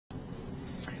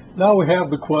Now we have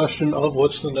the question of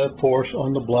what's the net force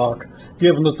on the block,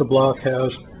 given that the block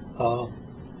has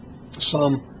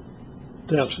some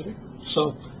density.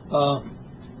 So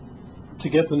to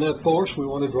get the net force, we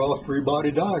want to draw a free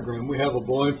body diagram. We have a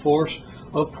buoyant force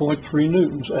of 0.3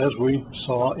 newtons, as we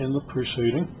saw in the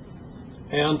preceding.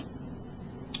 And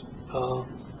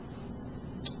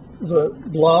the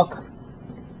block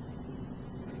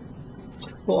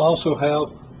will also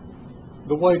have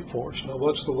the weight force. Now,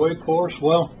 what's the weight force?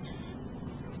 Well,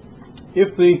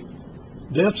 if the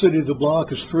density of the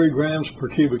block is 3 grams per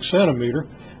cubic centimeter,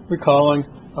 we're calling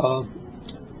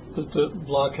that the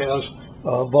block has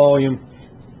volume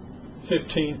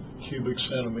 15 cubic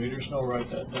centimeters. And I'll write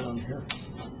that down here.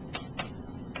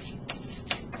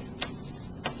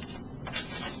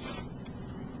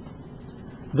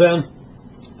 Then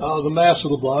the mass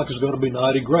of the block is going to be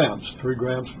 90 grams, 3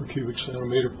 grams per cubic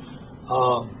centimeter.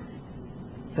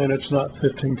 And it's not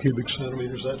 15 cubic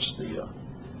centimeters, that's the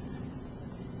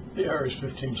area is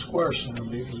 15 square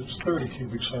centimeters, it's 30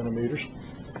 cubic centimeters.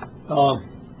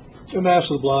 The mass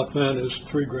of the block then is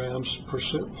 3 grams per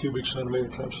cubic centimeter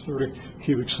times 30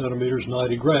 cubic centimeters,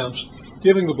 90 grams,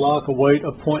 giving the block a weight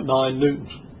of 0.9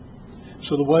 newtons.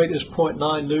 So the weight is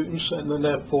 0.9 newtons, and the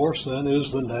net force then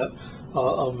is the net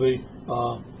of the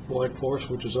buoyant force,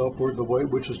 which is upward, the weight,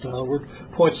 which is downward,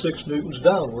 0.6 newtons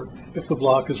downward. If the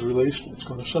block is released, it's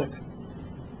going to sink,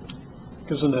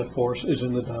 because the net force is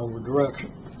in the downward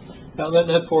direction. Now that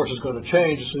net force is going to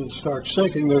change as soon as it starts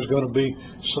sinking. There's going to be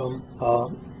some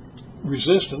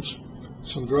resistance,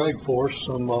 some drag force,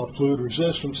 some fluid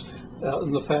resistance,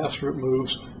 and the faster it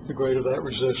moves, the greater that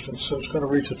resistance. So it's going to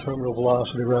reach a terminal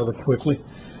velocity rather quickly.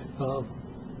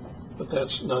 But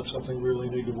that's not something we really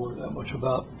need to worry that much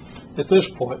about at this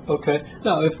point. Okay,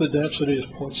 now if the density is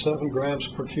 0.7 grams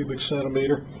per cubic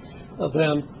centimeter,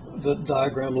 then the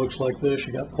diagram looks like this.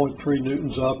 You got 0.3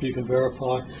 newtons up. You can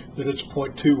verify that it's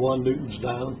 0.21 newtons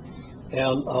down,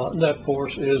 and net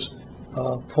force is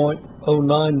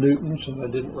 0.09 newtons, and I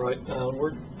didn't write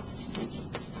downward,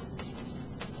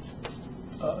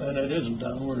 and it isn't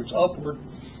downward, it's upward.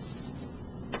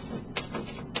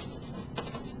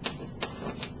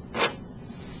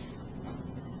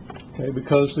 Okay,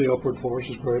 because the upward force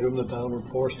is greater than the downward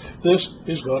force, this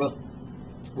is going to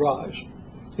rise.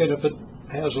 And if it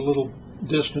has a little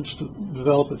distance to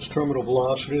develop its terminal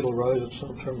velocity, it'll rise at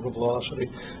some terminal velocity.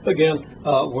 Again,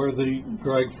 where the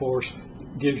drag force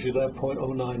gives you that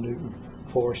 0.09 newton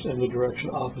force in the direction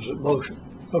opposite motion.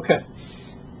 Okay.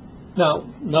 Now,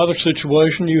 another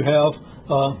situation, you have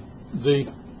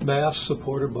the mass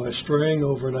supported by a string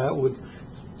over an Atwood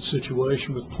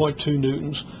situation with 0.2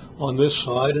 newtons on this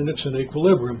side, and it's in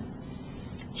equilibrium.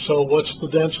 So what's the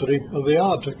density of the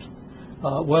object?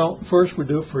 Well, first we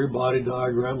do a free body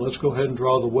diagram. Let's go ahead and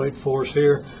draw the weight force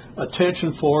here, a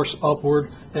tension force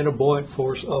upward, and a buoyant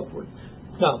force upward.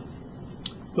 Now,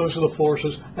 those are the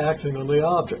forces acting on the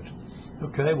object.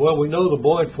 Okay, well, we know the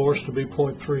buoyant force to be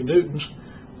 0.3 newtons.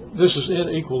 This is in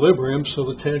equilibrium, so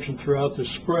the tension throughout this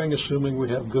spring, assuming we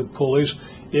have good pulleys,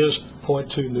 is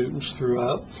 0.2 newtons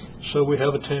throughout. So we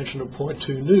have a tension of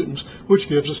 0.2 newtons, which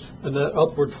gives us a net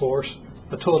upward force,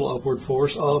 a total upward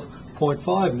force of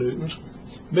 0.5 newtons,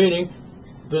 meaning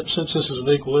that since this is an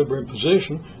equilibrium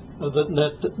position,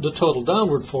 the total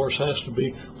downward force has to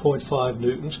be 0.5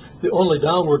 newtons. The only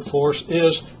downward force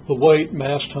is the weight,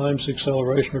 mass times the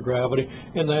acceleration of gravity,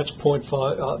 and that's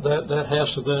 0.5. That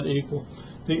has to then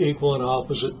be equal and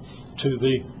opposite to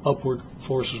the upward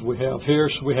forces we have here.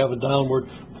 So we have a downward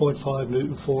 0.5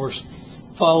 newton force.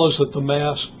 Follows that the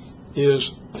mass is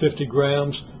 50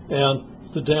 grams and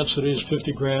the density is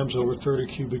 50 grams over 30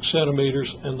 cubic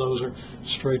centimeters, and those are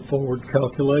straightforward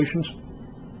calculations.